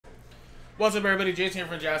What's up, everybody? Jason here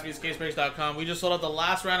from JaspysCaseBreaks.com. We just sold out the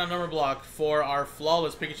last random number block for our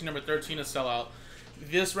flawless Pikachu number 13 to sell out.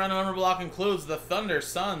 This random number block includes the Thunder,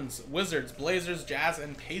 Suns, Wizards, Blazers, Jazz,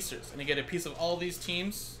 and Pacers. And you get a piece of all these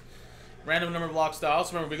teams, random number block style.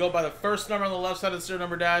 So remember, we go by the first number on the left side of the serial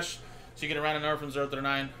number dash. So you get a random number from 0 through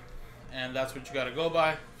 9. And that's what you got to go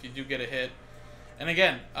by if you do get a hit. And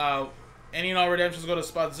again, any and all redemptions go to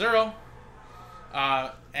spot 0.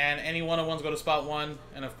 And any one-on-ones go to spot 1,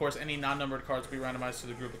 and of course any non-numbered cards will be randomized to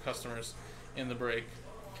the group of customers in the break.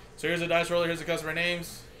 So here's the dice roller, here's the customer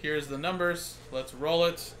names, here's the numbers. Let's roll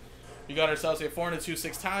it. We got ourselves a 4 and a 2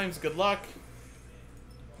 6 times. Good luck.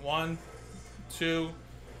 1, 2,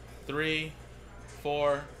 3,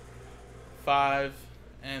 4, 5,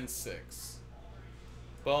 and 6.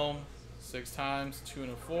 Boom. 6 times. 2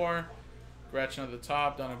 and a 4. Gretchen at the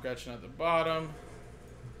top, down to Gretchen at the bottom.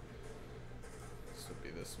 This would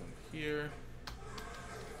be this one here.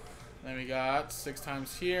 Then we got 6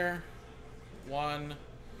 times here. 1,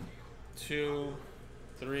 2,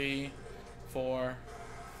 3, 4,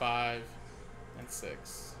 5, and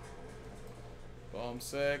 6. Boom,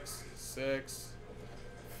 6, 6,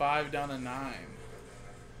 5 down to 9.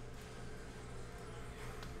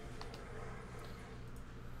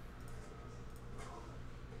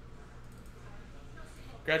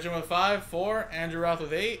 Gretchen with 5, 4, Andrew Roth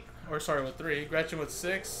with 8. Or sorry, with 3. Gretchen with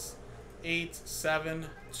 6, 8, 7,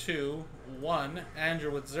 2, 1.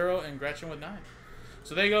 Andrew with 0, and Gretchen with 9.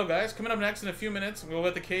 So there you go, guys. Coming up next in a few minutes, we'll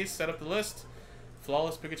get the case, set up the list.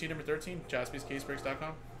 Flawless Pikachu number 13,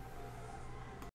 JaspysCaseBreaks.com.